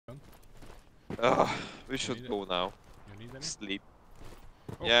We should go now. You need any? Sleep.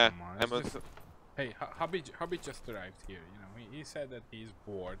 Oh, Yeah, come on, I'm it's just... Hey, Hubby just arrived here. You know, he said that he's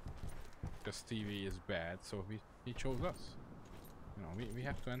bored because TV is bad, so he chose us. You know, we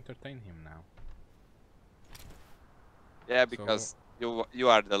have to entertain him now. Yeah, because you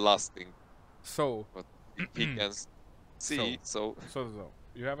are the last thing. So But he can see. So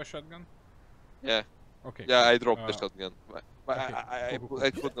you have a shotgun? yeah. Okay. Yeah, cool. I dropped the shotgun, but Okay, cool.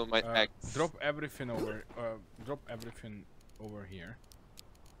 I put on my axe. Drop everything over. Drop everything over here,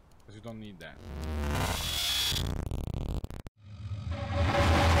 because you don't need that.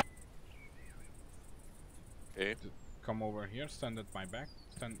 Okay. Come over here. Stand at my back.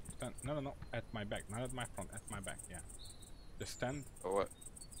 Stand. No. At my back, not at my front. At my back. Yeah. Just stand. Oh, what?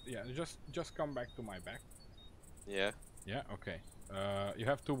 Yeah. Just come back to my back. Yeah. Yeah. Okay. You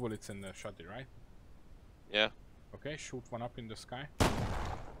have 2 bullets in the shotty, right? Yeah. Okay. Shoot one up in the sky.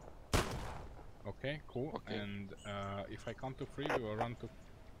 Okay. Cool. Okay. And if I count to 3, we will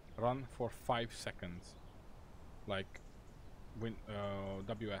run for 5 seconds, like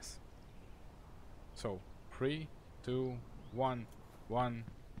WS. So 3, 2, 1, 1,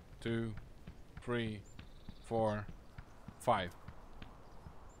 2, 3, 4, 5.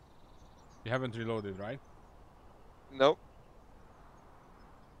 You haven't reloaded, right? No.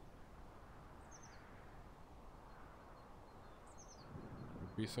 You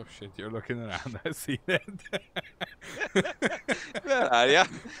piece of shit, you're looking around. I see that. Where are ya?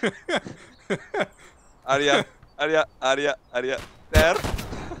 Arya. There.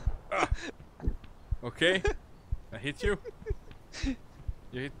 Okay. I hit you.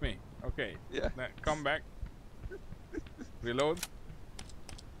 You hit me. Okay. Yeah. Now come back. Reload.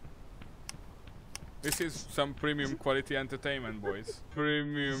 This is some premium quality entertainment, boys.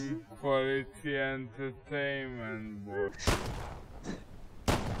 Premium quality entertainment, boys.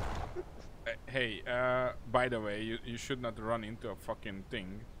 Hey, by the way, you should not run into a fucking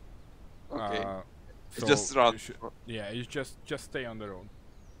thing. Okay. So just run. You just stay on the road.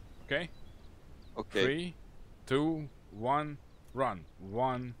 Okay? Okay. 3, 2, 1, run.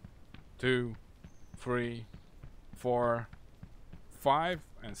 1, 2, 3, 4, 5,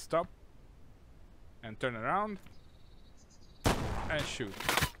 and stop. And turn around. And shoot.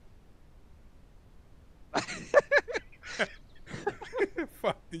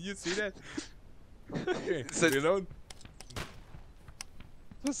 Fuck, did you see that? Okay, reload.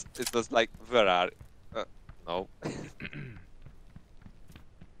 It was like, where are... no.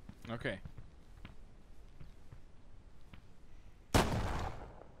 Okay.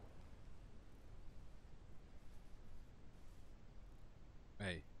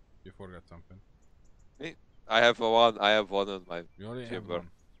 Hey, you forgot something. Me? I have one on my You only have chamber. one.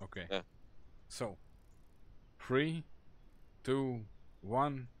 Okay. Yeah. So, 3, 2,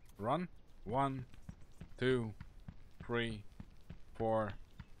 1, run. 1, 2, 3, 4,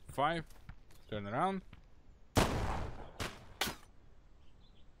 5. Turn around.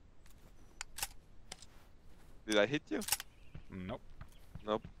 Did I hit you? Nope.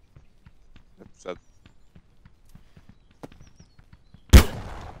 Nope. That's sad.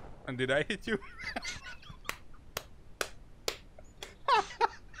 And did I hit you?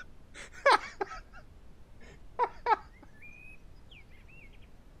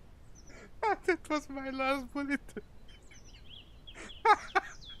 That was my last bullet.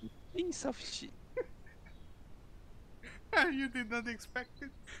 Piece of shit. You did not expect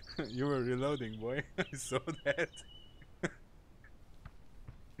it. You were reloading, boy. I saw that.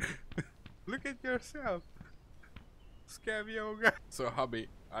 Look at yourself. Scav yoga. So, hubby,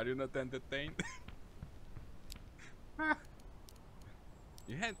 are you not entertained?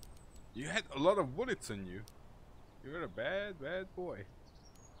 You had a lot of bullets on you. You were a bad boy.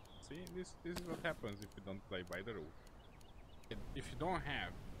 See, this is what happens if you don't play by the rules. If you don't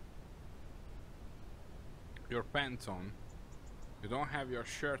have your pants on, you don't have your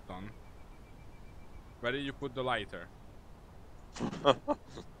shirt on, where did you put the lighter? I'm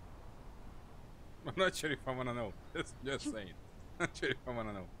not sure if I wanna know. Just saying. Not sure if I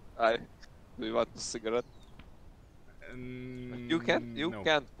wanna know. Do you want a cigarette? You No.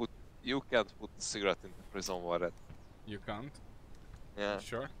 can't put the cigarette in the prison wallet. You can't? Yeah.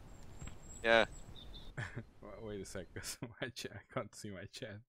 Sure? Yeah. Wait a sec, cause I can't see my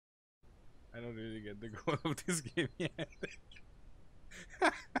chat. I don't really get the goal of this game yet.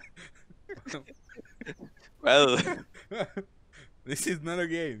 Well, this is not a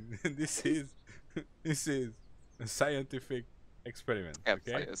game. This is a scientific experiment.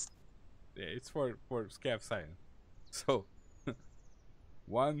 Okay? science. Yeah, it's for Scav science. So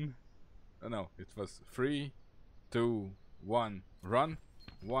 1, no, it was 3, 2, 1, run.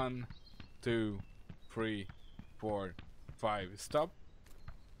 1, 2, 3, 4, 5. Stop.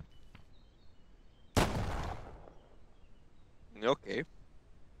 Okej.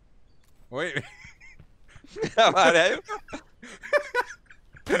 Wait. Várjál.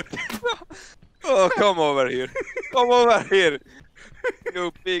 Oh, come over here. Come over here.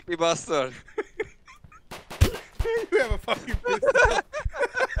 You peaky bastard. You have a fucking pistol.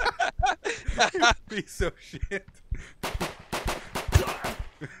 You piece of shit.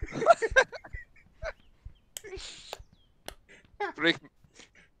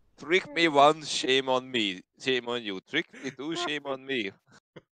 Trick me once, shame on me. Shame on you. Trick me two, shame on me.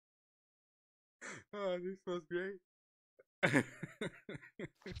 Oh, this was great.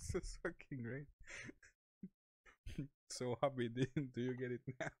 This was fucking great. So, Hubby, do you get it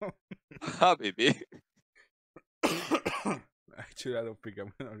now? Habibi. Actually, I don't think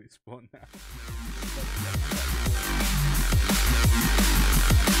I'm gonna respawn now.